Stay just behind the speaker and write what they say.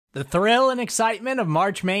The thrill and excitement of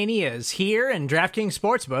March Mania is here, and DraftKings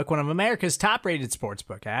Sportsbook, one of America's top-rated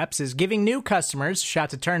sportsbook apps, is giving new customers a shot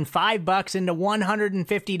to turn $5 into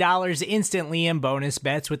 $150 instantly in bonus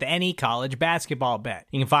bets with any college basketball bet.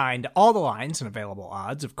 You can find all the lines and available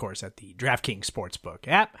odds, of course, at the DraftKings Sportsbook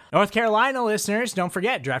app. North Carolina listeners, don't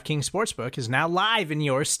forget, DraftKings Sportsbook is now live in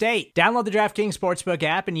your state. Download the DraftKings Sportsbook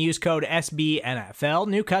app and use code SBNFL.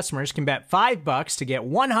 New customers can bet $5 to get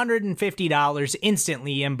 $150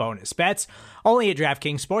 instantly in bonus bets, only at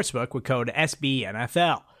DraftKings Sportsbook with code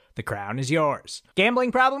SBNFL. The crown is yours.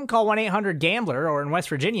 Gambling problem? Call 1-800-GAMBLER, or in West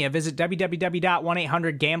Virginia, visit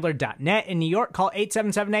www.1800gambler.net. In New York, call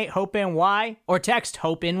 877-8-HOPE-NY or text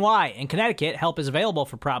HOPE-NY. In Connecticut, help is available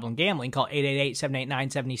for problem gambling. Call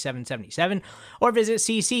 888-789-7777 or visit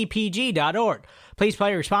ccpg.org. Please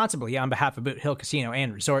play responsibly on behalf of Boot Hill Casino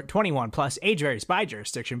and Resort. 21 plus, age varies by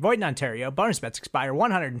jurisdiction. Void in Ontario. Bonus bets expire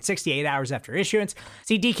 168 hours after issuance.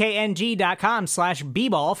 See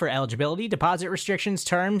dkng.com/bball for eligibility, deposit restrictions,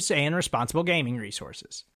 terms, and responsible gaming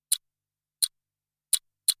resources.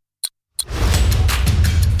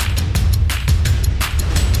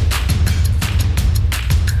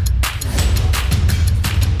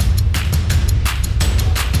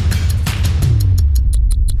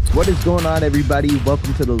 What is going on, everybody?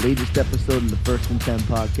 Welcome to the latest episode of the First and 10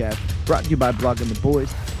 podcast, brought to you by Blogging the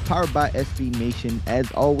Boys, powered by SB Nation.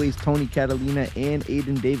 As always, Tony Catalina and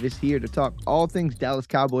Aiden Davis here to talk all things Dallas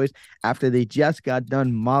Cowboys after they just got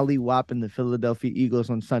done molly-whopping the Philadelphia Eagles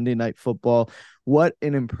on Sunday Night Football. What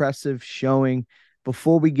an impressive showing.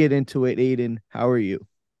 Before we get into it, Aiden, how are you?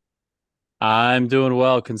 I'm doing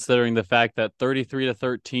well, considering the fact that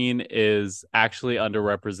 33-13 is actually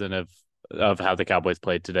underrepresentative of how the Cowboys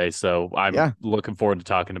played today. So I'm looking forward to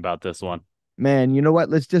talking about this one. Man, you know what?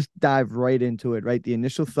 Let's just dive right into it, right? The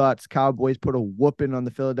initial thoughts: Cowboys put a whooping on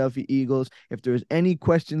the Philadelphia Eagles. If there's any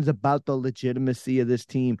questions about the legitimacy of this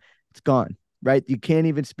team, it's gone, right? You can't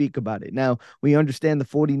even speak about it. Now, we understand the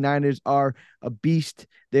 49ers are a beast.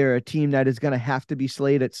 They're a team that is going to have to be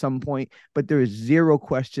slayed at some point, but there is zero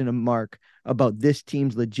question of mark about this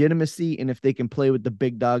team's legitimacy. And if they can play with the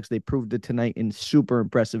big dogs, they proved it tonight in super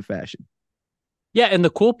impressive fashion. Yeah, and the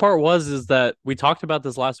cool part is that we talked about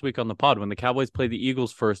this last week on the pod. When the Cowboys played the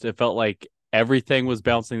Eagles first, it felt like everything was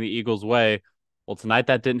bouncing the Eagles' way. Well, tonight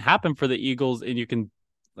that didn't happen for the Eagles, and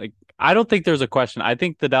I don't think there's a question. I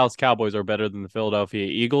think the Dallas Cowboys are better than the Philadelphia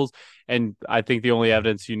Eagles, and I think the only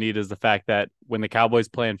evidence you need is the fact that when the Cowboys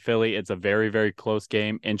play in Philly, it's a very, very close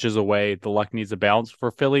game, inches away. The luck needs to bounce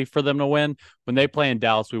for Philly for them to win. When they play in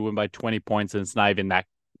Dallas, we win by 20 points, and it's not even that.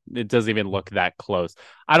 It doesn't even look that close.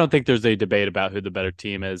 I don't think there's a debate about who the better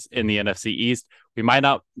team is in the NFC East. We might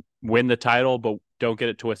not win the title, but don't get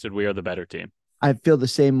it twisted. We are the better team. I feel the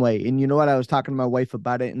same way. And you know what? I was talking to my wife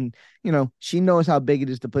about it, and, you know, she knows how big it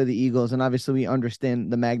is to play the Eagles. And obviously we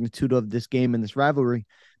understand the magnitude of this game and this rivalry.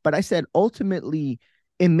 But I said, ultimately,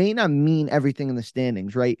 it may not mean everything in the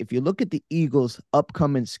standings, right? If you look at the Eagles'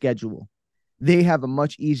 upcoming schedule, they have a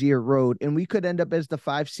much easier road, and we could end up as the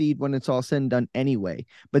 5 seed when it's all said and done anyway.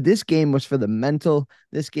 But this game was for the mental.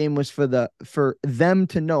 This game was for them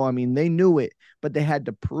to know. I mean, they knew it, but they had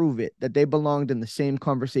to prove it, that they belonged in the same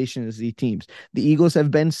conversation as these teams. The Eagles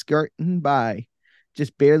have been skirting by,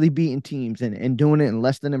 just barely beating teams and doing it in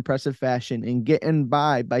less than impressive fashion and getting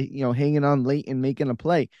by hanging on late and making a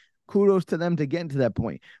play. Kudos to them to get to that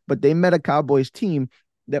point. But they met a Cowboys team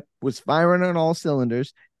that was firing on all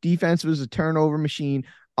cylinders. Defense was a turnover machine.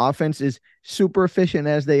 Offense is super efficient,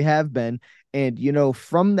 as they have been. And, you know,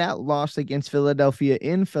 from that loss against Philadelphia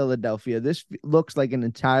in Philadelphia, this looks like an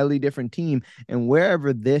entirely different team. And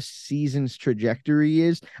wherever this season's trajectory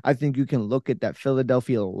is, I think you can look at that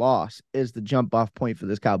Philadelphia loss as the jump off point for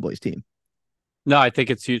this Cowboys team. No, I think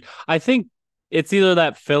it's huge. I think it's either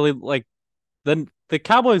that Philly, the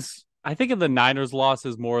Cowboys. I think of the Niners loss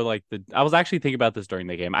is more like I was actually thinking about this during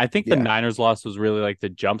the game. I think the Niners loss was really like the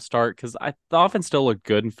jump start, because the offense still looked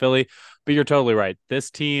good in Philly, but you're totally right. This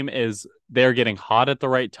team they're getting hot at the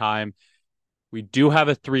right time. We do have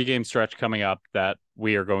a 3-game stretch coming up that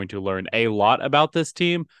we are going to learn a lot about this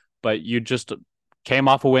team, but you just came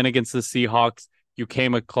off a win against the Seahawks. You're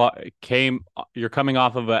coming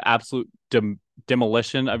off of an absolute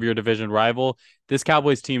demolition of your division rival. This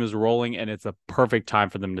Cowboys team is rolling, and it's a perfect time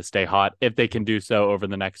for them to stay hot if they can do so over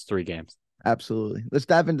the next 3 games. Absolutely. Let's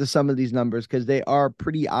dive into some of these numbers, because they are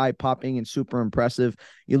pretty eye-popping and super impressive.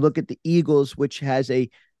 You look at the Eagles, which has a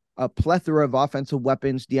plethora of offensive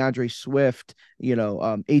weapons: DeAndre Swift,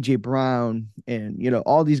 A.J. Brown, and,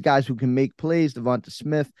 all these guys who can make plays, Devonta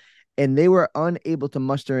Smith. and they were unable to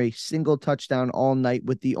muster a single touchdown all night,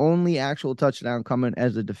 with the only actual touchdown coming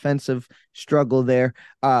as a defensive struggle there.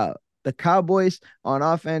 The Cowboys on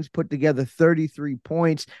offense put together 33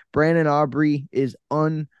 points. Brandon Aubrey is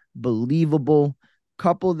unbelievable.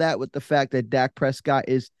 Couple that with the fact that Dak Prescott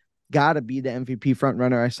is got to be the MVP front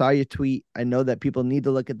runner. I saw your tweet. I know that people need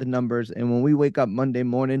to look at the numbers. And when we wake up Monday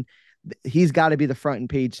morning, he's got to be the front and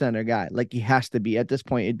page center guy. Like, he has to be. At this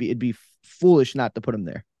point, it'd be foolish not to put him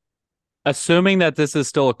there. Assuming that this is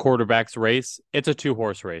still a quarterback's race, it's a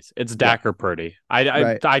 2-horse race. It's Dak or Purdy.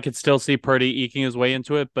 I could still see Purdy eking his way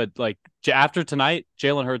into it, but like after tonight,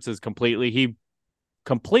 Jalen Hurts is he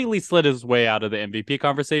completely slid his way out of the MVP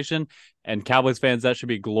conversation. And Cowboys fans, that should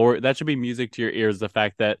be that should be music to your ears. The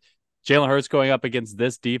fact that Jalen Hurts going up against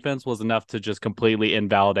this defense was enough to just completely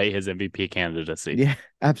invalidate his MVP candidacy. Yeah,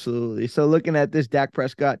 absolutely. So looking at this, Dak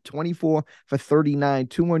Prescott, 24 for 39,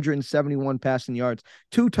 271 passing yards,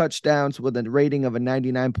 2 touchdowns with a rating of a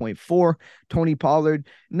 99.4. Tony Pollard,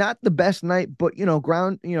 not the best night, but,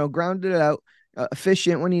 grounded it out.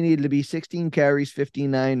 Efficient when he needed to be, 16 carries,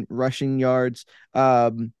 59 rushing yards.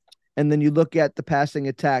 And then you look at the passing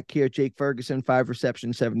attack here. Jake Ferguson, 5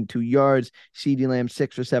 receptions, 72 yards. CeeDee Lamb,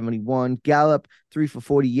 6 for 71. Gallup, 3 for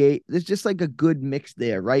 48. There's just like a good mix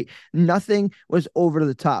there, right? Nothing was over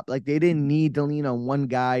the top. Like, they didn't need to lean on one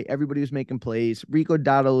guy. Everybody was making plays. Rico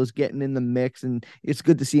Dowdle is getting in the mix, and it's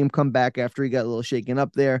good to see him come back after he got a little shaken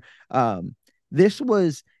up there. This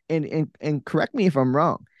was, and correct me if I'm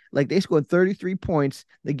wrong, like, they scored 33 points.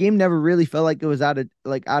 The game never really felt like it was out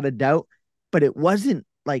of doubt, but it wasn't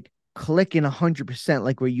like clicking 100%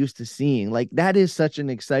 like we're used to seeing. Like, that is such an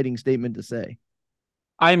exciting statement to say.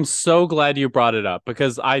 I'm so glad you brought it up,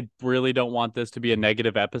 because I really don't want this to be a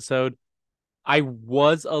negative episode. I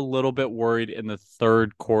was a little bit worried in the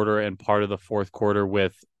third quarter and part of the fourth quarter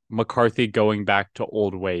with McCarthy going back to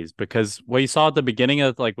old ways, because what you saw at the beginning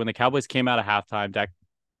of, like, when the Cowboys came out of halftime, Dak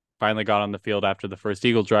finally got on the field after the first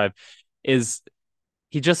Eagle drive, is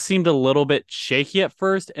he just seemed a little bit shaky at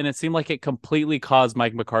first, and it seemed like it completely caused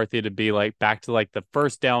Mike McCarthy to be like back to like the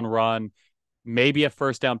first down run, maybe a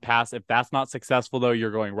first down pass. If that's not successful, though,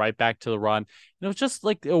 you're going right back to the run. And it was just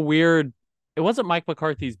like a weird, it wasn't Mike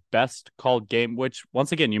McCarthy's best called game, which,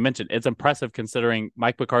 once again, you mentioned, it's impressive considering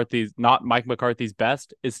Mike McCarthy's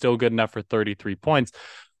best is still good enough for 33 points.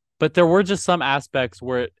 But there were just some aspects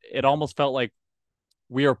where it almost felt like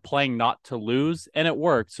we are playing not to lose, and it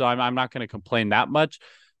worked. So I'm not going to complain that much,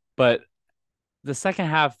 but the second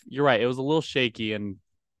half, you're right, it was a little shaky and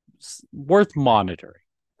worth monitoring.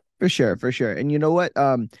 For sure. And you know what?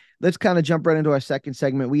 Let's kind of jump right into our second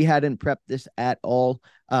segment. We hadn't prepped this at all.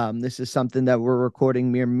 This is something that we're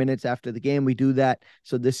recording mere minutes after the game. We do that.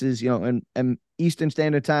 So this is, and Eastern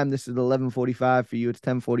Standard Time, this is 11:45 for you. It's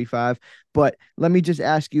 10:45. But let me just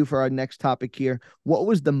ask you for our next topic here. What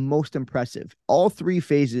was the most impressive? All 3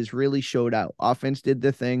 phases really showed out. Offense did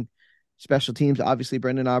the thing. Special teams, obviously,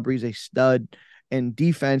 Brandon Aubrey's a stud. And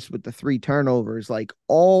defense with the 3 turnovers, like,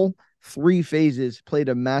 all 3 phases played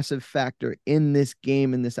a massive factor in this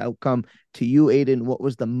game, in this outcome. To you, Aiden, what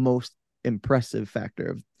was the most impressive factor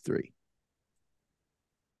of 3?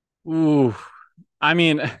 Ooh, I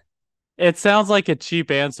mean, it sounds like a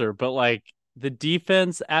cheap answer, but like, the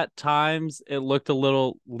defense at times, it looked a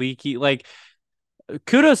little leaky. Like,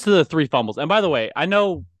 kudos to the 3 fumbles. And by the way, I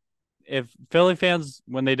know if Philly fans,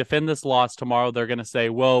 when they defend this loss tomorrow, they're going to say,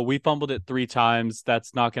 well, we fumbled it 3 times.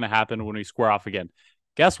 That's not going to happen when we square off again.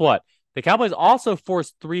 Guess what? The Cowboys also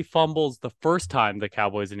forced 3 fumbles the first time the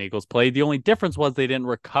Cowboys and Eagles played. The only difference was they didn't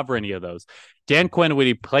recover any of those. Dan Quinn, when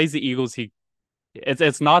he plays the Eagles,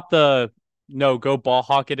 it's not the go ball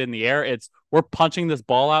hawk it in the air. It's we're punching this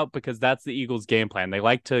ball out, because that's the Eagles' game plan. They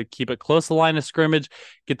like to keep it close to the line of scrimmage,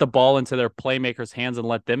 get the ball into their playmakers' hands, and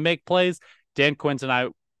let them make plays. Dan Quinn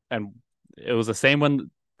and it was the same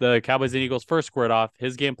when the Cowboys and Eagles first squared off.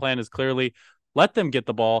 His game plan is clearly let them get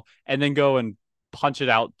the ball and then go and punch it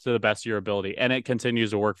out to the best of your ability. And it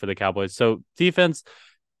continues to work for the Cowboys. So defense,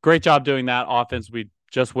 great job doing that. Offense, we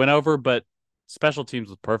just went over, but special teams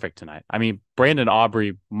was perfect tonight. I mean, Brandon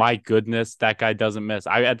Aubrey, my goodness, that guy doesn't miss.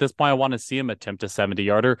 At this point, I want to see him attempt a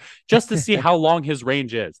 70-yarder just to see how long his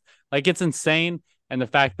range is. Like, it's insane. And the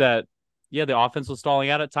fact that, yeah, the offense was stalling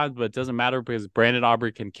out at times, but it doesn't matter, because Brandon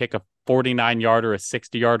Aubrey can kick a 49-yarder, a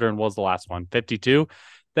 60-yarder, and what was the last one? 52?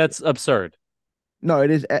 That's absurd. No,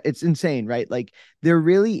 it is. It's insane, right? Like, there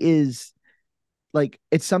really is, like,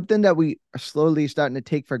 it's something that we are slowly starting to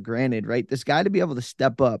take for granted, right? This guy to be able to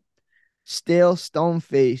step up, still stone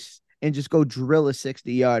face, and just go drill a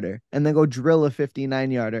 60-yarder and then go drill a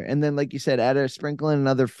 59-yarder. And then, like you said, add a sprinkle in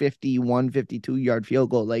another 51, 52-yard field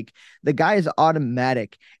goal. Like, the guy is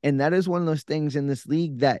automatic. And that is one of those things in this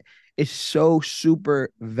league that is so super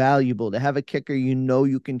valuable, to have a kicker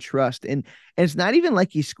you can trust. And it's not even like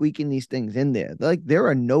he's squeaking these things in there. Like, there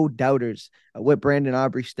are no doubters with Brandon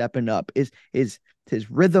Aubrey stepping up. Is his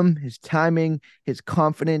rhythm, his timing, his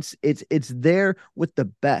confidence, it's there with the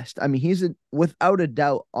best. I mean, he's without a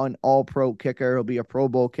doubt an all-pro kicker. He'll be a Pro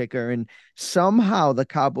Bowl kicker. And somehow the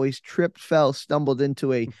Cowboys tripped, fell, stumbled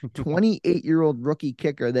into a 28-year-old rookie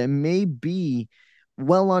kicker that may be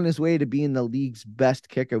well on his way to being the league's best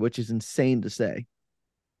kicker, which is insane to say.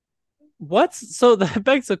 So that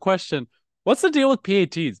begs the question, what's the deal with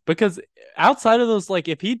PATs? Because outside of those, like,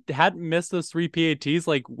 if he hadn't missed those 3 PATs,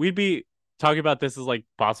 like, we'd be talking about this as like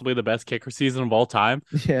possibly the best kicker season of all time.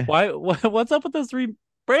 Yeah. What's up with those 3?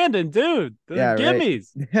 Brandon, dude, gimmies.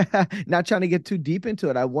 Right. Not trying to get too deep into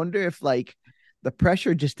it. I wonder if, like, the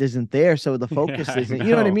pressure just isn't there, so the focus isn't. You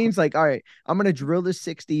know what I mean? It's like, all right, I'm gonna drill this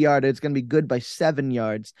 60-yarder. It's gonna be good by 7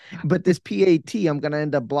 yards, but this PAT, I'm gonna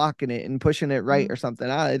end up blocking it and pushing it right or something.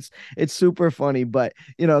 It's super funny, but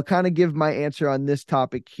kind of give my answer on this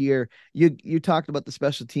topic here. You talked about the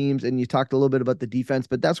special teams and you talked a little bit about the defense,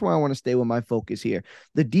 but that's where I want to stay with my focus here.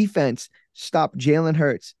 The defense stopped Jalen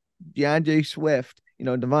Hurts, DeAndre Swift,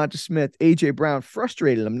 Devonta Smith, AJ Brown,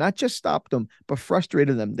 frustrated them, not just stopped them, but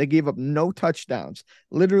frustrated them. They gave up no touchdowns,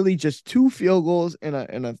 literally just 2 field goals and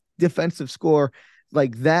a defensive score.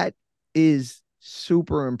 Like, that is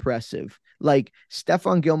super impressive. Like,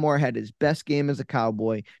 Stephon Gilmore had his best game as a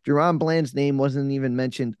Cowboy. Jerron Bland's name wasn't even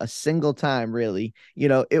mentioned a single time, really.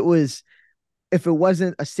 It was, if it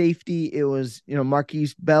wasn't a safety, it was,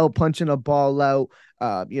 Marquise Bell punching a ball out,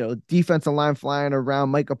 defensive line flying around,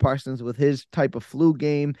 Micah Parsons with his type of flu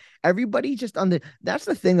game. Everybody just that's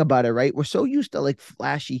the thing about it, right? We're so used to, like,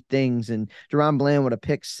 flashy things, and Jerron Bland with a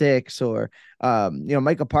pick 6, or,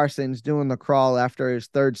 Micah Parsons doing the crawl after his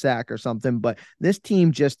 3rd sack or something. But this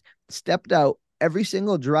team just stepped out every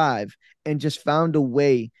single drive and just found a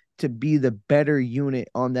way to be the better unit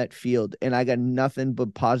on that field. And I got nothing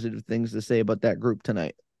but positive things to say about that group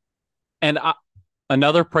tonight. And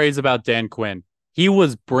another praise about Dan Quinn. He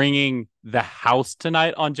was bringing the house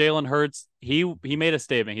tonight on Jalen Hurts. He made a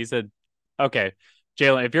statement. He said, okay,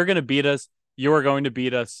 Jalen, if you're going to beat us, you are going to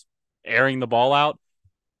beat us airing the ball out.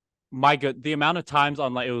 My good, the amount of times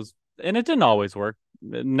on, like, it was, and it didn't always work.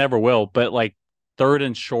 It never will, but, like, 3rd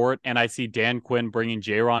and short, and I see Dan Quinn bringing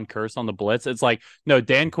Jaron Kearse on the blitz. It's like, no,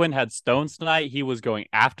 Dan Quinn had stones tonight. He was going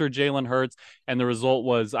after Jalen Hurts, and the result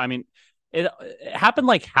was, I mean, it happened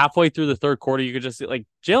like halfway through the 3rd quarter. You could just see, like,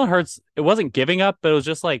 Jalen Hurts, it wasn't giving up, but it was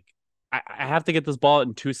just like, I have to get this ball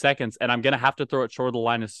in 2 seconds, and I'm going to have to throw it short of the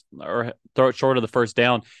line or throw it short of the first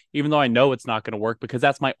down, even though I know it's not going to work, because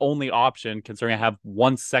that's my only option, considering I have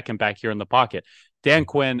 1 second back here in the pocket. Dan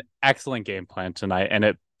Quinn, excellent game plan tonight, and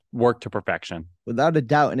it worked to perfection. Without a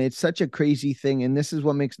doubt. And it's such a crazy thing. And this is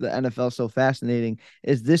what makes the NFL so fascinating,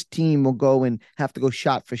 is this team will go and have to go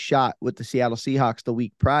shot for shot with the Seattle Seahawks the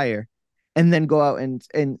week prior, and then go out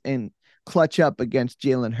and clutch up against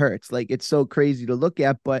Jalen Hurts. Like, it's so crazy to look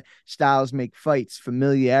at, but styles make fights.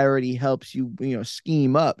 Familiarity helps you,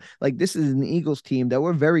 scheme up. Like, this is an Eagles team that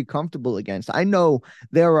we're very comfortable against. I know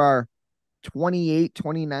there are 28,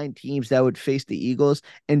 29 teams that would face the Eagles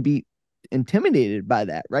and be intimidated by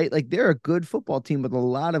that, right? Like, they're a good football team with a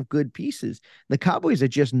lot of good pieces. The Cowboys are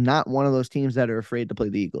just not one of those teams that are afraid to play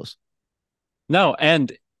the Eagles. No, and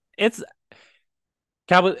it's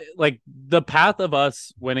Cowboys, like, the path of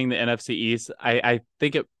us winning the NFC East. I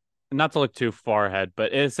think it, not to look too far ahead,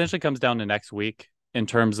 but it essentially comes down to next week in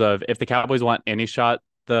terms of if the Cowboys want any shot.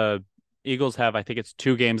 The Eagles have, I think it's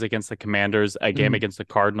 2 games against the Commanders, a game against the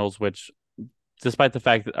Cardinals, which, despite the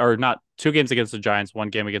fact that, or not, 2 games against the Giants, 1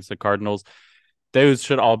 game against the Cardinals, those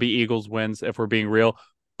should all be Eagles wins if we're being real.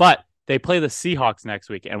 But they play the Seahawks next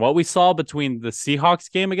week. And what we saw between the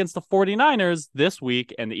Seahawks game against the 49ers this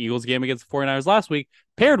week and the Eagles game against the 49ers last week,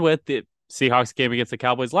 paired with the Seahawks game against the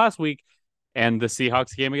Cowboys last week and the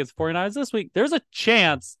Seahawks game against the 49ers this week, there's a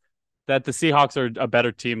chance that the Seahawks are a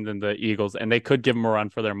better team than the Eagles, and they could give them a run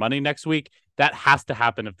for their money next week. That has to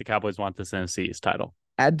happen if the Cowboys want this NFC East title.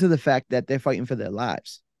 Add to the fact that they're fighting for their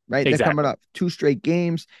lives, right? Exactly. They're coming up 2 straight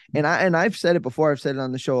games. And I've said it before. I've said it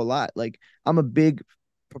on the show a lot. Like, I'm a big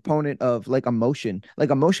proponent of, like, emotion. Like,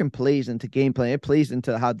 emotion plays into gameplay. It plays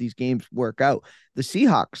into how these games work out. The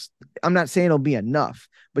Seahawks, I'm not saying it'll be enough,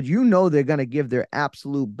 but they're going to give their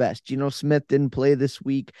absolute best. Smith didn't play this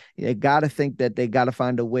week. You got to think that they got to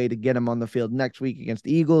find a way to get him on the field next week against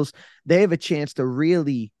the Eagles. They have a chance to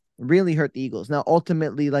really really hurt the Eagles. Now,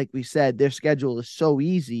 ultimately, like we said, their schedule is so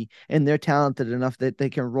easy and they're talented enough that they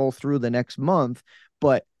can roll through the next month.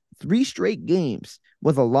 But 3 straight games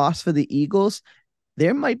with a loss for the Eagles,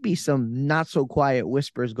 there might be some not so quiet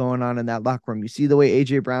whispers going on in that locker room. You see the way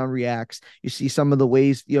AJ Brown reacts. You see some of the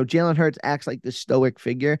ways, Jalen Hurts acts like this stoic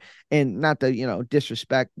figure, and not to,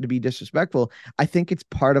 be disrespectful. I think it's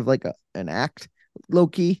part of like an act, low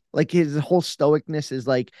key. Like his whole stoicness is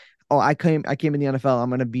like, oh, I came in the NFL. I'm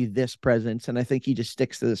going to be this presence. And I think he just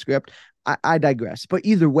sticks to the script. I digress. But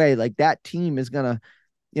either way, like that team is going to,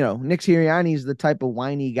 Nick Sirianni is the type of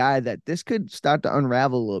whiny guy that this could start to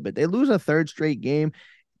unravel a little bit. They lose a 3rd straight game,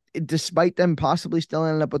 despite them possibly still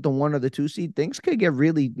ending up with the 1 or the 2 seed. Things could get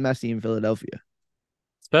really messy in Philadelphia.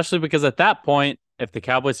 Especially because at that point, if the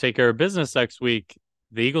Cowboys take care of business next week,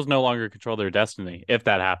 the Eagles no longer control their destiny, if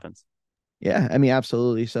that happens. Yeah, I mean,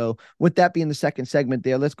 absolutely. So with that being the second segment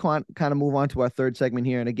there, let's kind of move on to our third segment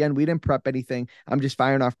here. And again, we didn't prep anything. I'm just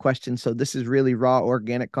firing off questions. So this is really raw,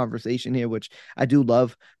 organic conversation here, which I do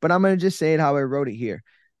love. But I'm going to just say it how I wrote it here.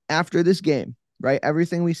 After this game, right,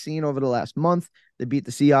 everything we've seen over the last month, they beat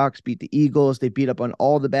the Seahawks, beat the Eagles. They beat up on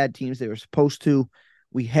all the bad teams they were supposed to.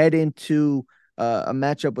 We head into a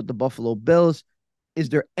matchup with the Buffalo Bills. Is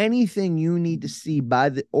there anything you need to see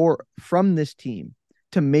from this team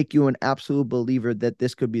to make you an absolute believer that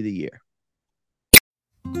this could be the year?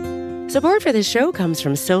 Support for this show comes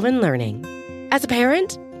from Sylvan Learning. As a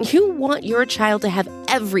parent, you want your child to have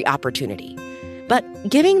every opportunity, but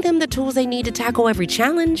giving them the tools they need to tackle every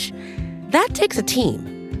challenge, that takes a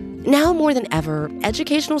team. Now more than ever,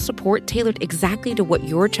 educational support tailored exactly to what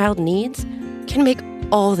your child needs can make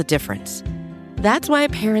all the difference. That's why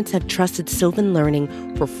parents have trusted Sylvan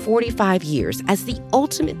Learning for 45 years as the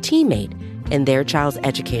ultimate teammate in their child's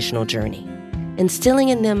educational journey, instilling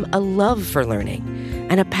in them a love for learning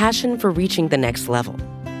and a passion for reaching the next level.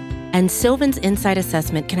 And Sylvan's Insight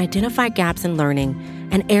Assessment can identify gaps in learning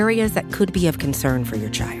and areas that could be of concern for your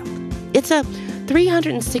child. It's a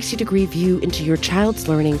 360-degree view into your child's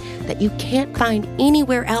learning that you can't find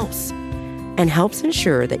anywhere else, and helps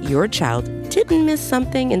ensure that your child didn't miss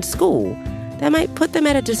something in school that might put them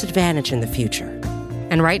at a disadvantage in the future.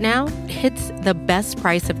 And right now, it's the best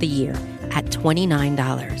price of the year at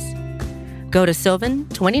 $29. Go to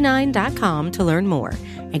sylvan29.com to learn more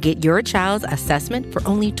and get your child's assessment for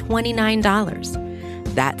only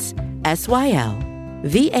 $29. That's SYLVAN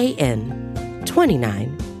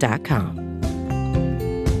 29.com.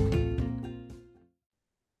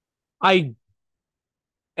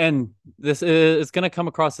 And this is going to come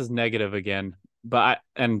across as negative again, but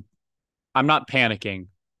I'm not panicking,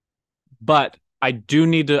 but I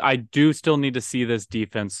do still need to see this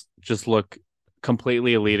defense just look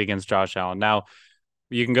completely elite against Josh Allen. Now,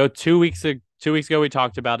 you can go 2 weeks ago, we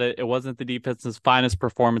talked about it. It wasn't the defense's finest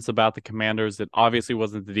performance about the Commanders. It obviously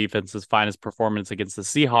wasn't the defense's finest performance against the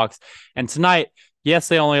Seahawks. And tonight, yes,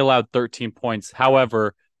 they only allowed 13 points.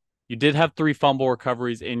 However, you did have 3 fumble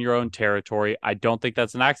recoveries in your own territory. I don't think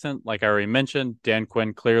that's an accident. Like I already mentioned, Dan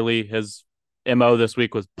Quinn, clearly his MO this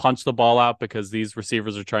week was punch the ball out because these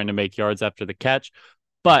receivers are trying to make yards after the catch.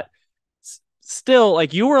 But still,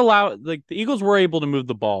 like, you were allowed, like, the Eagles were able to move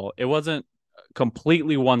the ball. It wasn't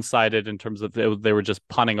completely one-sided in terms of they were just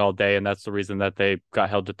punting all day, and that's the reason that they got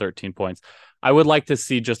held to 13 points. I would like to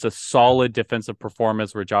see just a solid defensive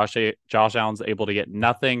performance where Josh Allen's able to get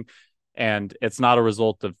nothing, and it's not a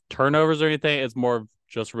result of turnovers or anything. It's more of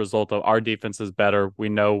just a result of our defense is better. We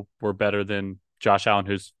know we're better than Josh Allen,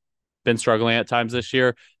 who's been struggling at times this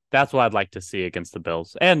year. That's what I'd like to see against the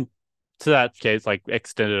Bills. And to that case, like,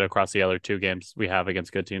 extended across the other 2 games we have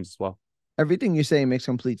against good teams as well. Everything you say makes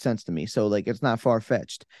complete sense to me. So, like, it's not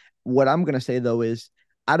far-fetched. What I'm going to say, though, is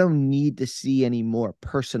I don't need to see any more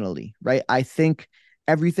personally, right? I think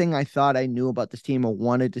everything I thought I knew about this team or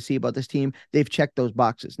wanted to see about this team, they've checked those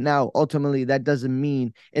boxes. Now, ultimately, that doesn't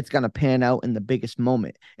mean it's going to pan out in the biggest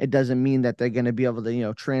moment. It doesn't mean that they're going to be able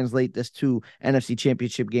to, translate this to NFC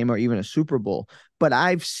Championship game or even a Super Bowl. But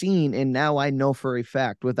I've seen, and now I know for a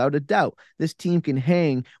fact, without a doubt, this team can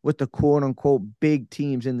hang with the quote-unquote big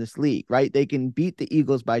teams in this league, right? They can beat the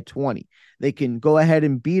Eagles by 20. They can go ahead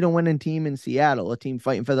and beat a winning team in Seattle, a team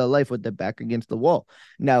fighting for their life with their back against the wall.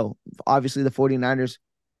 Now, obviously, the 49ers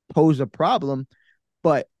pose a problem,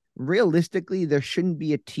 but realistically, there shouldn't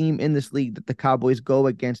be a team in this league that the Cowboys go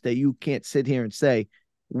against that you can't sit here and say,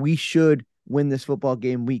 we should win this football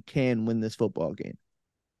game. We can win this football game.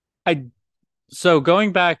 So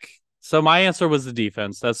going back, so my answer was the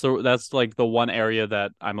defense. That's like the one area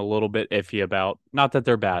that I'm a little bit iffy about. Not that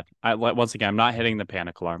they're bad. Once again, I'm not hitting the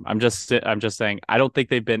panic alarm. I'm just saying I don't think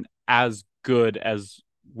they've been as good as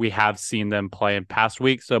we have seen them play in past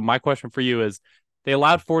weeks. So my question for you is, they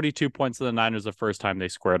allowed 42 points to the Niners the first time they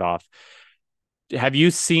squared off. Have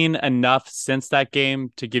you seen enough since that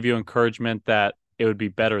game to give you encouragement that it would be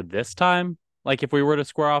better this time? Like if we were to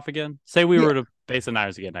square off again, say we were to face the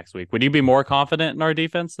Niners again next week, would you be more confident in our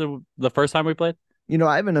defense than the first time we played?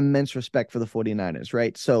 I have an immense respect for the 49ers,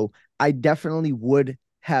 right? So I definitely would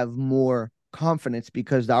have more confidence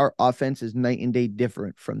because our offense is night and day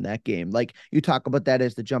different from that game. Like you talk about that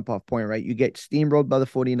as the jump off point, right? You get steamrolled by the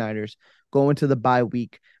 49ers, go into the bye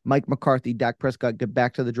week. Mike McCarthy, Dak Prescott get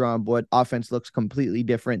back to the drawing board. Offense looks completely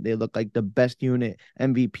different. They look like the best unit,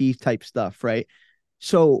 MVP type stuff, right?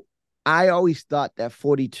 So I always thought that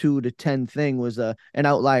 42-10 thing was an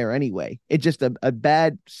outlier anyway. It's just a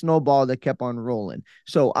bad snowball that kept on rolling.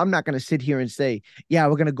 So I'm not going to sit here and say, yeah,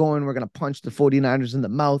 we're going to go in, we're going to punch the 49ers in the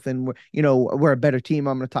mouth and we're a better team.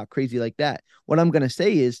 I'm going to talk crazy like that. What I'm going to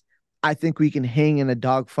say is I think we can hang in a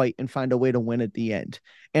dogfight and find a way to win at the end.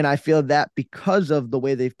 And I feel that because of the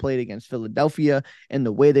way they've played against Philadelphia and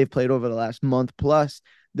the way they've played over the last month plus,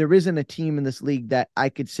 there isn't a team in this league that I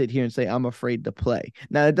could sit here and say I'm afraid to play.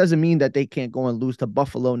 Now, it doesn't mean that they can't go and lose to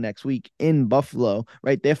Buffalo next week in Buffalo,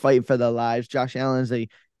 right? They're fighting for their lives. Josh Allen's a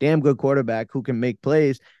damn good quarterback who can make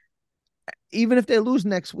plays. Even if they lose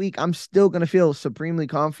next week, I'm still going to feel supremely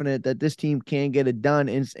confident that this team can get it done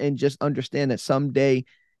and just understand that someday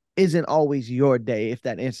isn't always your day, if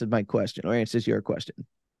that answers my question or answers your question.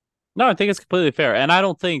 No, I think it's completely fair. And I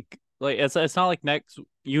don't think it's not like next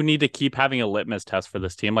you need to keep having a litmus test for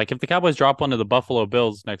this team. Like if the Cowboys drop one to the Buffalo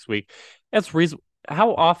Bills next week, it's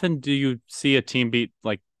how often do you see a team beat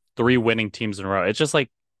like 3 winning teams in a row? It's just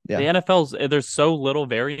like the NFL's, there's so little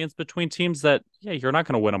variance between teams that you're not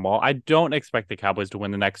going to win them all. I don't expect the Cowboys to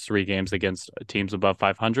win the next 3 games against teams above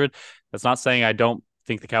 500. That's not saying I don't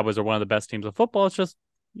think the Cowboys are one of the best teams of football. It's just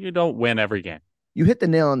you don't win every game. You hit the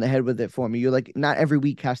nail on the head with it for me. You're like, not every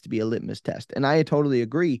week has to be a litmus test. And I totally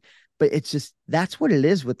agree. But it's just, that's what it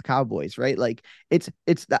is with Cowboys, right? Like it's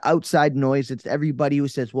the outside noise. It's everybody who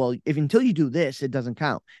says, well, if until you do this, it doesn't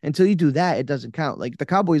count. Until you do that, it doesn't count. Like the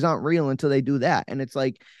Cowboys aren't real until they do that. And it's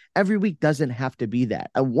like, every week doesn't have to be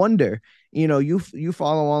that. I wonder, you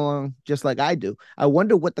follow along just like I do. I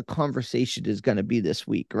wonder what the conversation is going to be this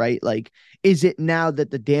week, right? Like, is it now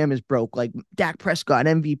that the dam is broke? Like Dak Prescott,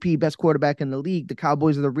 MVP, best quarterback in the league. The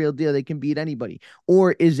Cowboys are the real deal. They can beat anybody.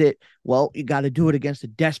 Or is it, well, you got to do it against a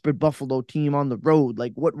desperate Buffalo team on the road?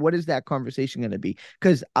 Like what is that conversation going to be?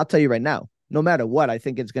 Because I'll tell you right now, no matter what, I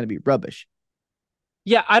think it's going to be rubbish.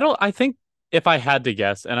 Yeah, I think if I had to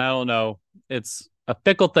guess, and I don't know, it's a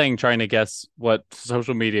fickle thing trying to guess what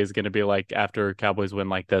social media is going to be like after Cowboys win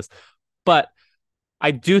like this. But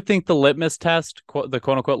I do think the litmus test, the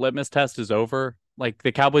quote unquote litmus test is over. Like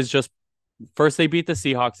the Cowboys first they beat the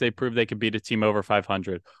Seahawks. They proved they could beat a team over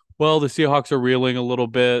 500. Well, the Seahawks are reeling a little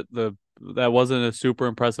bit. That wasn't a super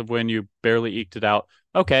impressive win. You barely eked it out.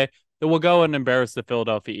 Okay. Then we'll go and embarrass the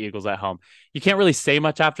Philadelphia Eagles at home. You can't really say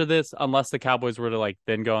much after this unless the Cowboys were to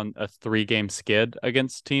then go on a 3-game skid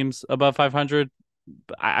against teams above 500.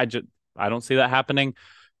 I don't see that happening.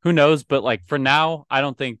 Who knows? But for now, I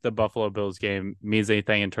don't think the Buffalo Bills game means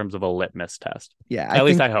anything in terms of a litmus test. Yeah, at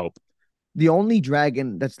least I hope. The only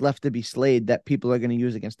dragon that's left to be slayed that people are going to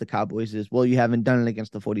use against the Cowboys is, well, you haven't done it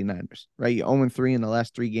against the 49ers, right? You're 0-3 in the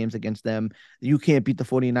last 3 games against them. You can't beat the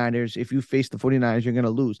 49ers. If you face the 49ers, you're going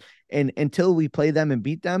to lose. And until we play them and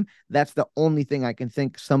beat them, that's the only thing I can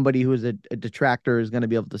think somebody who is a detractor is going to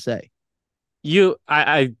be able to say.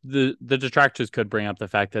 The detractors could bring up the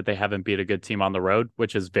fact that they haven't beat a good team on the road,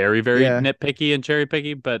 which is very, very nitpicky and cherry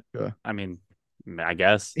picky. But I mean, I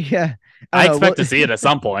guess I expect to see it at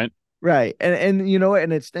some point. Right. And you know what?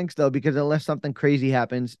 And it stinks though, because unless something crazy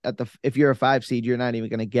happens if you're a 5 seed, you're not even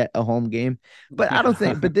going to get a home game. But I don't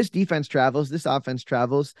think, but this defense travels, this offense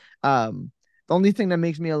travels. The only thing that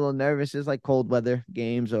makes me a little nervous is cold weather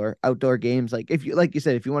games or outdoor games. Like you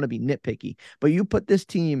said, if you want to be nitpicky, but you put this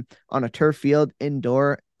team on a turf field,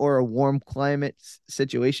 indoor or a warm climate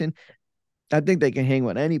situation, I think they can hang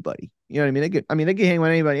with anybody. You know what I mean? They can hang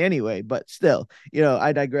with anybody anyway, but still,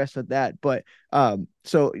 I digress with that. But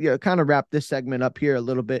so kind of wrap this segment up here a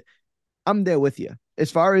little bit. I'm there with you.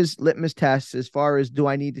 As far as litmus tests, as far as do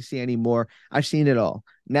I need to see any more, I've seen it all.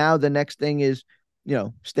 Now the next thing is,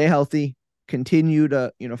 stay healthy, continue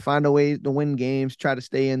to, find a way to win games, try to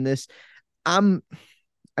stay in this. I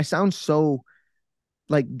sound so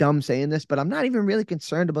dumb saying this, but I'm not even really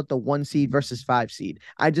concerned about the 1 seed versus 5 seed.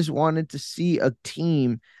 I just wanted to see a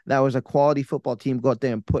team that was a quality football team go out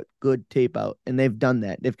there and put good tape out. And they've done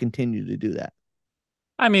that. They've continued to do that.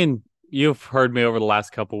 I mean, you've heard me over the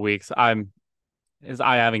last couple of weeks. I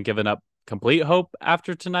haven't given up complete hope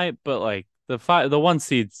after tonight, but like the 1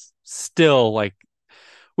 seed's still like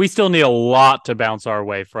we still need a lot to bounce our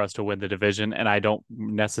way for us to win the division, and I don't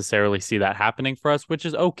necessarily see that happening for us, which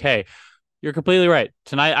is okay. You're completely right.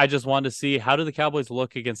 Tonight, I just wanted to see how do the Cowboys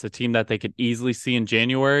look against a team that they could easily see in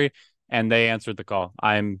January, and they answered the call.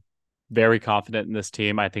 I'm very confident in this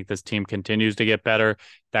team. I think this team continues to get better.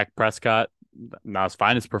 Dak Prescott, not his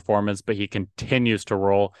finest performance, but he continues to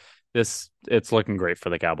roll. It's looking great for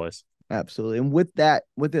the Cowboys. Absolutely. And with it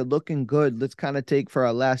looking good, let's kind of take for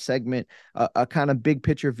our last segment a kind of big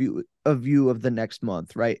picture view of the next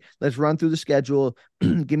month, right? Let's run through the schedule,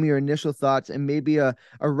 give me your initial thoughts, and maybe a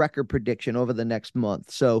record prediction over the next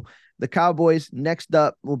month. So the Cowboys next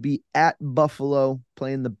up will be at Buffalo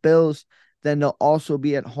playing the Bills. Then they'll also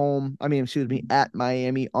be at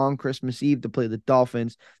Miami on Christmas Eve to play the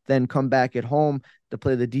Dolphins, then come back at home to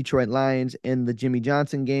play the Detroit Lions in the Jimmy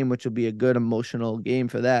Johnson game, which will be a good emotional game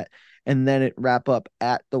for that. And then it wrap up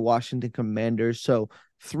at the Washington Commanders. So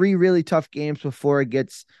 3 really tough games before it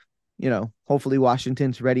gets, hopefully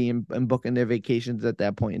Washington's ready and booking their vacations at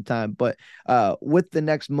that point in time. But with the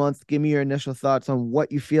next month, give me your initial thoughts on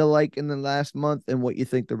what you feel like in the last month and what you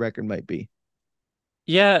think the record might be.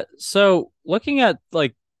 Yeah, so looking at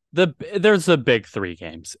like there's the big 3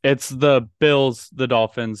 games. It's the Bills, the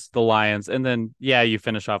Dolphins, the Lions, and then you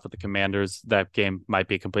finish off with the Commanders. That game might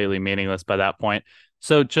be completely meaningless by that point.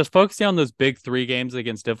 So just focusing on those big 3 games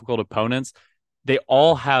against difficult opponents, they're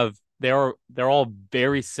all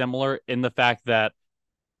very similar in the fact that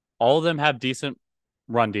all of them have decent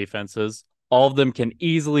run defenses. All of them can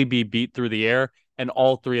easily be beat through the air, and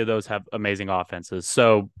all 3 of those have amazing offenses.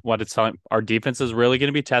 So what it's telling, our defense is really going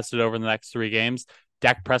to be tested over the next 3 games.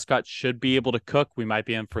 Dak Prescott should be able to cook. We might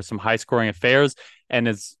be in for some high scoring affairs. And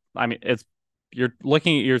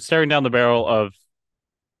you're staring down the barrel of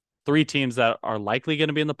 3 teams that are likely going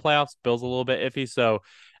to be in the playoffs. Bills a little bit iffy. So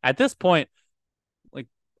at this point, like,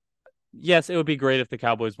 yes, it would be great if the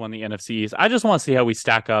Cowboys won the NFC East. I just want to see how we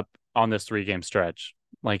stack up on this 3-game stretch.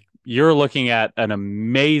 Like, you're looking at an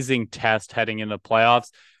amazing test heading into playoffs.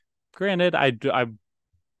 Granted, I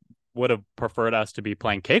would have preferred us to be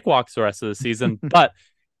playing cakewalks the rest of the season, but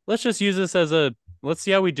let's just use this as let's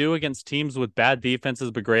see how we do against teams with bad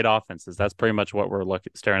defenses but great offenses. That's pretty much what we're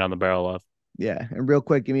staring on the barrel of. Yeah, and real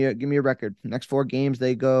quick, give me a record. Next 4 games,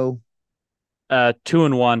 they go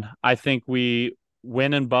 2-1. I think we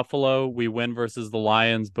win in Buffalo. We win versus the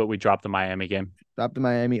Lions, but we drop the Miami game. Drop the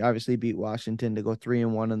Miami. Obviously, beat Washington to go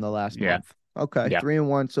 3-1 in the last month. Okay,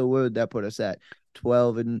 3-1. So what would that put us at?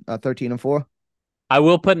 13-4. I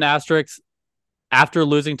will put an asterisk after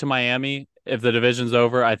losing to Miami. If the division's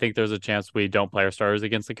over, I think there's a chance we don't play our starters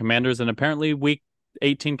against the Commanders, and apparently Week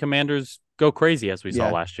 18 Commanders go crazy as we saw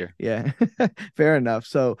last year. Yeah, fair enough.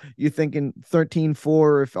 So you thinking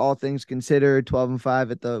 13-4 if all things considered,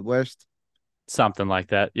 12-5 at the worst? Something like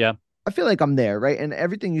that, yeah. I feel like I'm there, right? And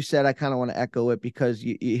everything you said, I kind of want to echo it because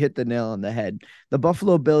you hit the nail on the head. The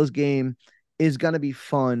Buffalo Bills game is going to be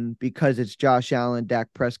fun because it's Josh Allen, Dak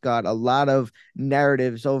Prescott, a lot of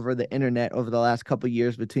narratives over the internet over the last couple of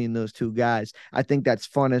years between those 2 guys. I think that's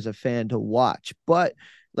fun as a fan to watch. But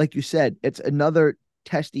like you said, it's another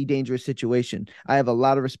testy, dangerous situation. I have a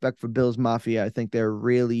lot of respect for Bills Mafia. I think they're a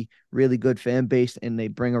really, really good fan base, and they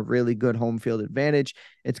bring a really good home field advantage.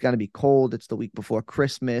 It's going to be cold. It's the week before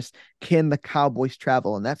Christmas. Can the Cowboys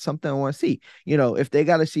travel? And that's something I want to see. If they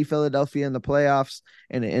got to see Philadelphia in the playoffs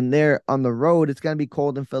and they're on the road, it's going to be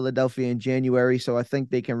cold in Philadelphia in January. So I think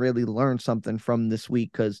they can really learn something from this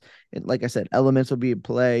week because, like I said, elements will be in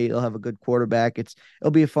play. They'll have a good quarterback. It'll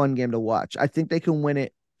be a fun game to watch. I think they can win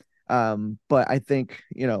it. But I think,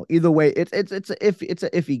 either way, it's an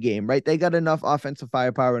iffy game, right? They got enough offensive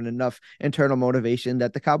firepower and enough internal motivation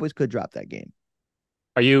that the Cowboys could drop that game.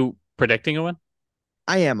 Are you predicting a win?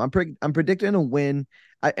 I am. I'm predicting a win.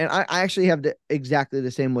 I actually have exactly the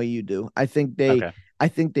same way you do. I think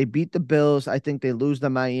they beat the Bills. I think they lose to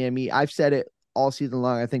Miami. I've said it all season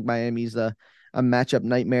long. I think Miami's a matchup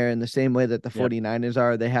nightmare in the same way that the 49ers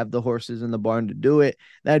are. They have the horses in the barn to do it.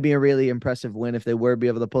 That'd be a really impressive win if they were to be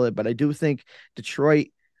able to pull it. But I do think Detroit,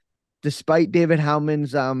 despite David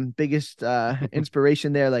Howman's biggest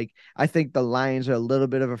inspiration there, like I think the Lions are a little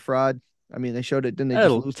bit of a fraud. I mean, they showed it, didn't they?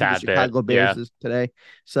 Just lose to the Chicago Bears today.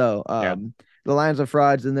 So the Lions are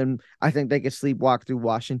frauds, and then I think they could sleepwalk through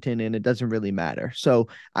Washington, and it doesn't really matter. So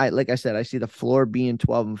like I said, I see the floor being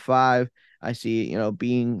 12-5. I see,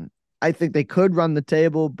 I think they could run the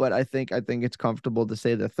table, but I think it's comfortable to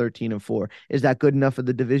say they're 13-4. Is that good enough for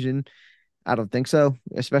the division? I don't think so,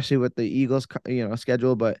 especially with the Eagles,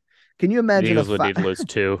 schedule. But can you imagine the Eagles would need to lose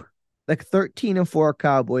 2? Like 13-4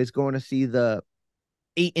 Cowboys going to see the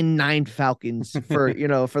 8-9 Falcons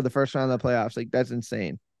for for the first round of the playoffs. Like that's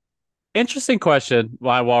insane. Interesting question.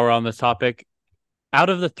 While we're on this topic, out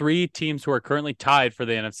of the three teams who are currently tied for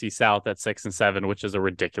the NFC South at 6-7, which is a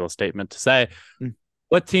ridiculous statement to say,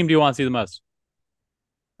 what team do you want to see the most?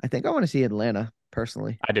 I think I want to see Atlanta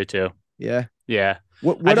personally. I do too. Yeah. Yeah.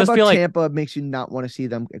 What about Tampa makes you not want to see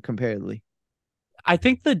them comparatively? I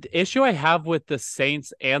think the issue I have with the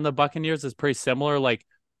Saints and the Buccaneers is pretty similar. Like,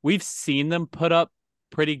 we've seen them put up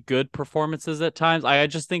pretty good performances at times. I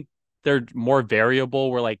just think they're more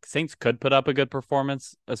variable, where like Saints could put up a good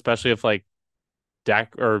performance, especially if like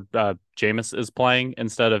Dak or Jameis is playing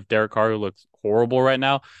instead of Derek Carr, who looks horrible right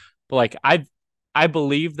now. But like I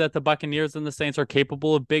believe that the Buccaneers and the Saints are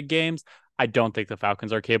capable of big games. I don't think the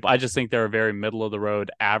Falcons are capable. I just think they're a very middle of the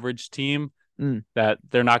road average team that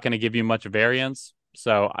they're not going to give you much variance.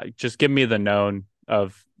 So just give me the known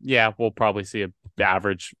of, yeah, we'll probably see a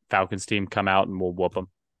average Falcons team come out and we'll whoop them.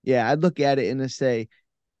 Yeah, I'd look at it and say,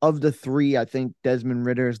 of the three, I think Desmond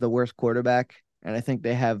Ridder is the worst quarterback. And I think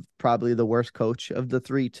they have probably the worst coach of the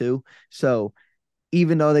three, too. So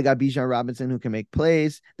even though they got Bijan Robinson who can make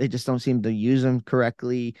plays, they just don't seem to use him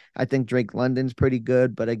correctly. I think Drake London's pretty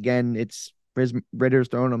good, but again, it's Ritter's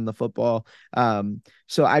throwing him the football.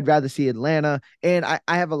 So I'd rather see Atlanta. And I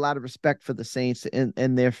have a lot of respect for the Saints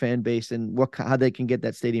and their fan base and how they can get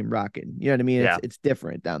that stadium rocking. You know what I mean? Yeah. It's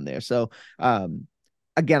different down there. So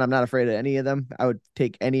again, I'm not afraid of any of them. I would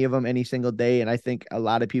take any of them any single day. And I think a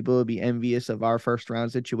lot of people would be envious of our first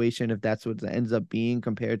round situation if that's what it ends up being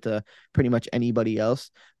compared to pretty much anybody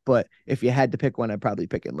else. But if you had to pick one, I'd probably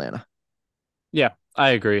pick Atlanta. Yeah, I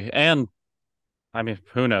agree. And I mean,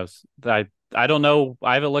 who knows? I don't know.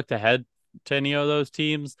 I haven't looked ahead to any of those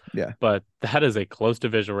teams. Yeah. But that is a close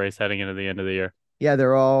division race heading into the end of the year. Yeah,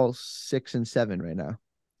 they're all 6-7 right now.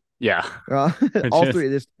 Yeah. All three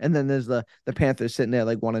of this, and then there's the Panthers sitting there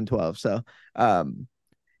like 1-12. So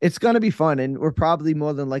it's gonna be fun, and we're probably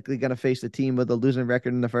more than likely gonna face a team with a losing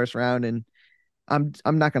record in the first round. And I'm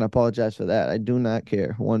not gonna apologize for that. I do not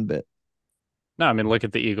care one bit. No, I mean, look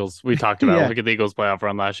at the Eagles. We talked about Look at the Eagles playoff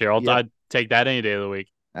run last year. I'd take that any day of the week.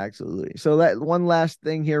 Absolutely. So that one last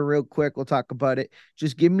thing here real quick, we'll talk about it.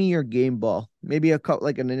 Just give me your game ball. Maybe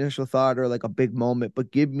like an initial thought or like a big moment,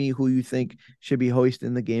 but give me who you think should be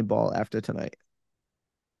hoisting the game ball after tonight.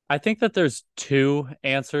 I think that there's two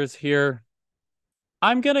answers here.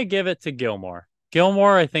 I'm going to give it to Gilmore.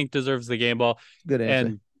 Gilmore, I think, deserves the game ball. Good answer.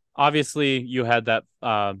 And obviously you had that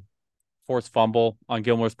forced fumble on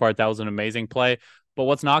Gilmore's part. That was an amazing play. But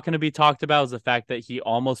what's not going to be talked about is the fact that he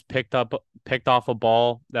almost picked off a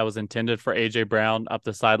ball that was intended for AJ Brown up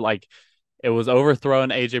the side. Like, it was overthrown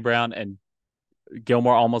AJ Brown, and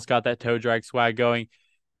Gilmore almost got that toe drag swag going.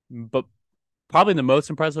 But probably the most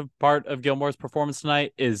impressive part of Gilmore's performance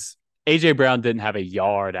tonight is AJ Brown didn't have a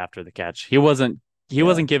yard after the catch. He wasn't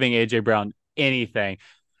giving AJ Brown anything,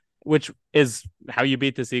 which is how you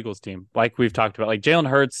beat this Eagles team. Like we've talked about, like Jalen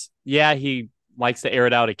Hurts, yeah, he likes to air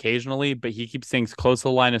it out occasionally, but he keeps things close to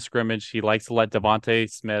the line of scrimmage. He likes to let Devontae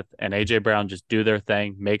Smith and AJ Brown just do their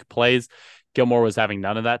thing, make plays. Gilmore was having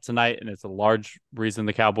none of that tonight, and it's a large reason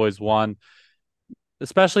the Cowboys won.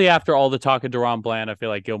 Especially after all the talk of Deron Bland, I feel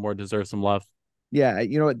like Gilmore deserves some love. Yeah,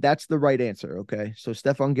 you know what? That's the right answer, okay? So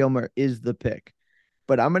Stephon Gilmore is the pick.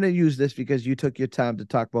 But I'm going to use this because you took your time to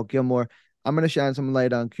talk about Gilmore. I'm going to shine some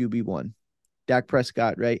light on QB1. Dak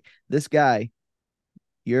Prescott, right? This guy,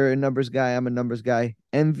 you're a numbers guy, I'm a numbers guy.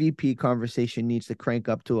 MVP conversation needs to crank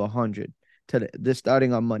up to 100 today. This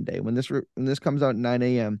starting on Monday. When this comes out at 9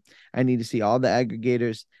 a.m., I need to see all the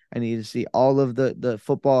aggregators. I need to see all of the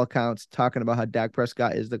football accounts talking about how Dak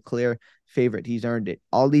Prescott is the clear favorite. He's earned it.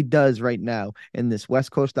 All he does right now in this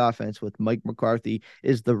West Coast offense with Mike McCarthy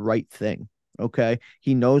is the right thing. Okay.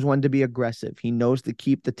 He knows when to be aggressive. He knows to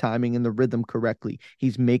keep the timing and the rhythm correctly.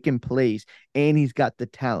 He's making plays and he's got the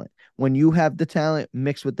talent. When you have the talent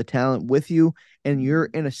mixed with the talent with you and you're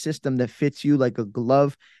in a system that fits you like a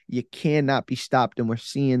glove, you cannot be stopped. And we're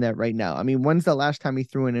seeing that right now. I mean, when's the last time he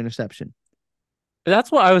threw an interception?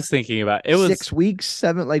 That's what I was thinking about. It was 6 weeks,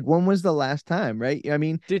 7. Like, when was the last time, right? I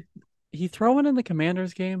mean, did he throw it in the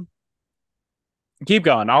Commanders game? Keep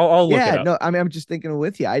going. I'll look it up. No, I mean, I'm just thinking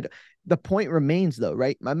with you. The point remains, though,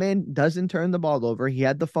 right? My man doesn't turn the ball over. He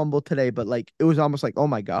had the fumble today, but like it was almost like, oh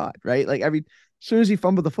my God, right? Like as soon as he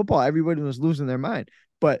fumbled the football, everybody was losing their mind.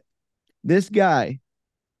 But this guy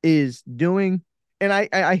is doing, and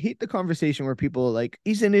I hate the conversation where people are like,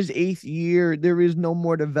 he's in his 8th year. There is no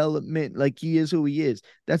more development. Like he is who he is.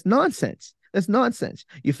 That's nonsense. That's nonsense.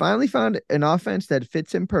 You finally found an offense that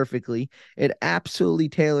fits him perfectly. It absolutely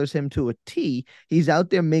tailors him to a T. He's out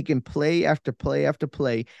there making play after play after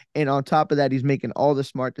play. And on top of that, he's making all the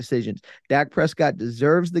smart decisions. Dak Prescott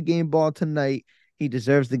deserves the game ball tonight. He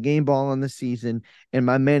deserves the game ball on the season. And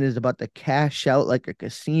my man is about to cash out like a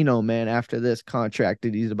casino, man, after this contract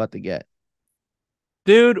that he's about to get.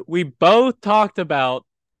 Dude, we both talked about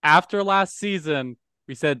after last season,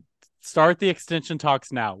 we said, start the extension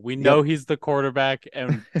talks now. We know he's the quarterback,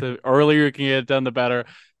 and the earlier you can get it done, the better.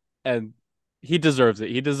 And he deserves it.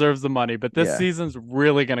 He deserves the money. But this season's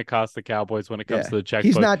really going to cost the Cowboys when it comes to the checkbook.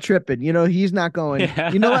 He's not tripping. He's not going,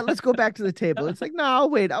 you know what? Let's go back to the table. It's like, no, I'll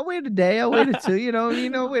wait. I'll wait a day. I'll wait a two,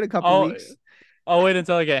 wait a couple weeks. I'll wait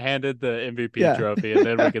until I get handed the MVP trophy, and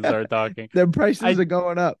then we can start talking. The prices are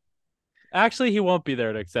going up. Actually, he won't be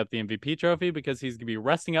there to accept the MVP trophy because he's going to be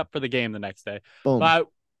resting up for the game the next day. Boom. But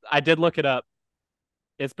I did look it up.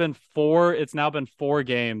 It's now been 4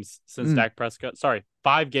 games since Dak Prescott. Sorry,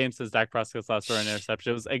 5 games since Dak Prescott's last throw an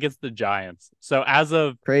interception. It was against the Giants. So as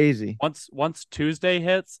of crazy, once Tuesday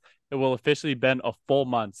hits, it will officially been a full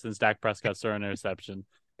month since Dak Prescott's throw an interception.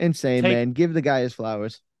 Insane, man. Give the guy his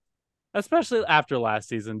flowers. Especially after last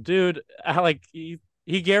season, dude. He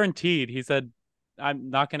guaranteed. He said,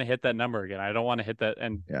 I'm not going to hit that number again. I don't want to hit that.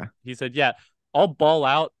 And he said, I'll ball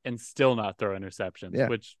out and still not throw interceptions,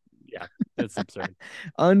 which, it's absurd.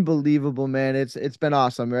 Unbelievable, man. It's been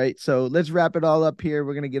awesome, right? So let's wrap it all up here.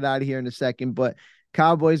 We're going to get out of here in a second, but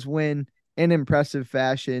Cowboys win in impressive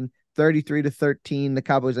fashion, 33-13. The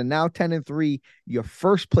Cowboys are now 10-3. Your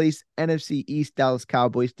first place NFC East Dallas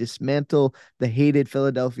Cowboys dismantle the hated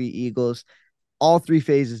Philadelphia Eagles. All 3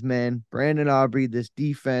 phases, man. Brandon Aubrey, this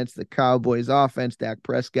defense, the Cowboys offense, Dak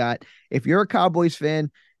Prescott. If you're a Cowboys fan,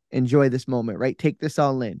 enjoy this moment, right? Take this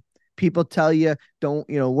all in. People tell you, don't,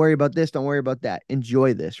 worry about this, don't worry about that.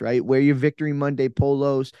 Enjoy this, right? Wear your Victory Monday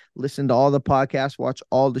polos, listen to all the podcasts, watch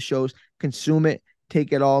all the shows, consume it,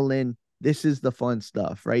 take it all in. This is the fun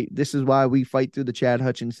stuff, right? This is why we fight through the Chad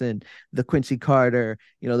Hutchinson, the Quincy Carter,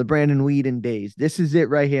 the Brandon Weeden days. This is it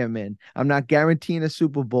right here, man. I'm not guaranteeing a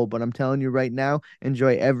Super Bowl, but I'm telling you right now,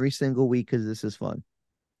 enjoy every single week because this is fun.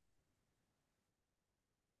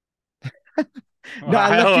 No,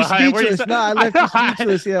 I left you speechless. I left you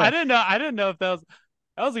speechless. Yeah, I didn't know if that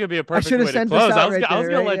was gonna be a perfect way to close. I was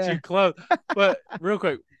gonna let you close, but real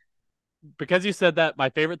quick, because you said that, my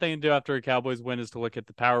favorite thing to do after a Cowboys win is to look at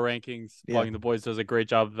the power rankings. Logging the Boys does a great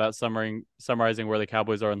job about summarizing where the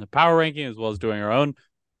Cowboys are in the power ranking, as well as doing our own.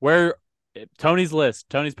 Where Tony's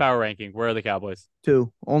power ranking, where are the Cowboys?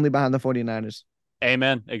 2, only behind the 49ers.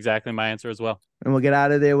 Amen. Exactly my answer as well. And we'll get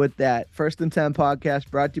out of there with that. First and 10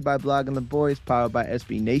 podcast brought to you by Blogging the Boys, powered by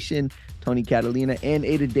SB Nation, Tony Catalina, and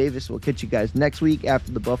Ada Davis. We'll catch you guys next week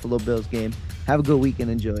after the Buffalo Bills game. Have a good week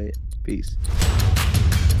and enjoy it. Peace.